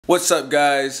What's up,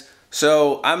 guys?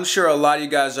 So I'm sure a lot of you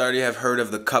guys already have heard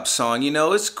of the Cup song. You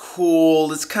know, it's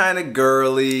cool, it's kind of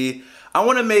girly. I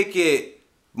want to make it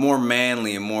more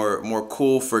manly and more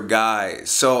cool for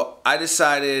guys. So I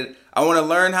decided I want to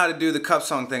learn how to do the Cup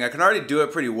song thing. I can already do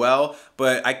it pretty well,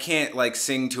 but I can't like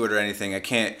sing to it or anything.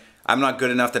 I'm not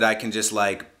good enough that I can just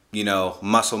like, you know,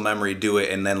 muscle memory do it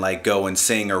and then like go and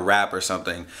sing or rap or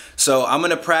something. So I'm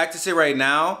gonna practice it right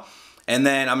now, and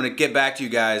then I'm gonna get back to you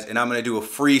guys and I'm gonna do a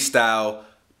freestyle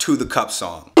to the Cup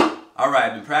song. Alright,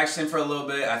 I've been practicing for a little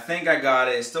bit. I think I got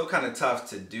it. It's still kind of tough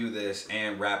to do this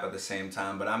and rap at the same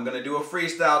time, but I'm gonna do a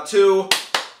freestyle to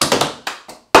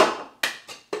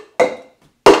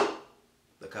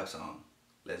the Cup song.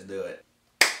 Let's do it.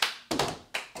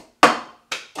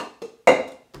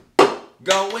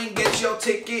 Go and get your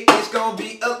ticket, it's gonna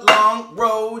be a long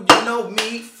road. You know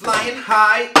me, flying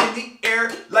high in the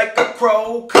air like a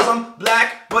crow. Cause I'm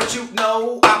black, but you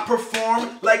know I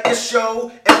perform like a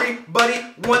show. Everybody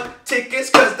want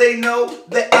tickets cause they know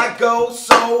that I go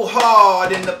so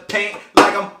hard in the paint.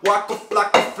 Like I'm Waka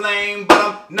Flocka Flame, but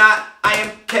I'm not. I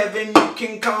am Kevin, you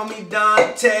can call me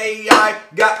Dante. I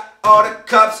got all the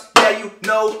cups, yeah, you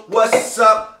know what's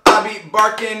up. I be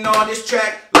barking on this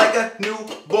track like a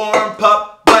newborn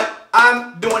pup, but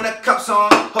I'm doing a Cup song.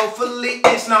 Hopefully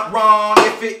it's not wrong.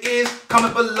 If it is,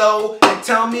 comment below and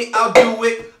tell me I'll do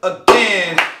it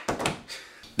again.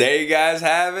 There you guys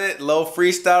have it. Little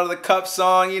freestyle of the Cup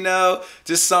song, you know,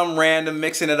 just some random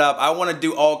mixing it up. I want to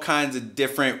do all kinds of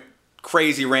different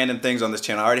crazy random things on this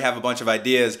channel. I already have a bunch of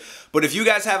ideas, but if you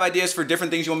guys have ideas for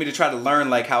different things you want me to try to learn,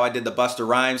 like how I did the Busta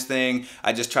Rhymes thing,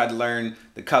 I just tried to learn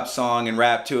the Cup song and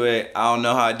rap to it. I don't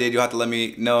know how I did. You'll have to let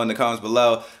me know in the comments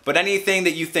below. But anything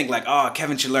that you think like, oh,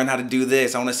 Kevin should learn how to do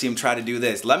this, I want to see him try to do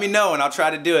this, let me know and I'll try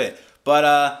to do it.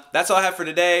 But that's all I have for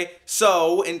today.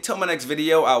 So until my next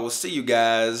video, I will see you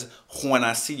guys when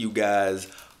I see you guys.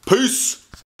 Peace.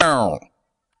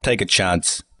 Take a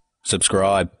chance.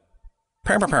 Subscribe.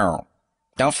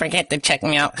 Don't forget to check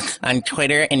me out on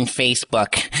Twitter and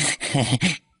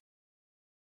Facebook.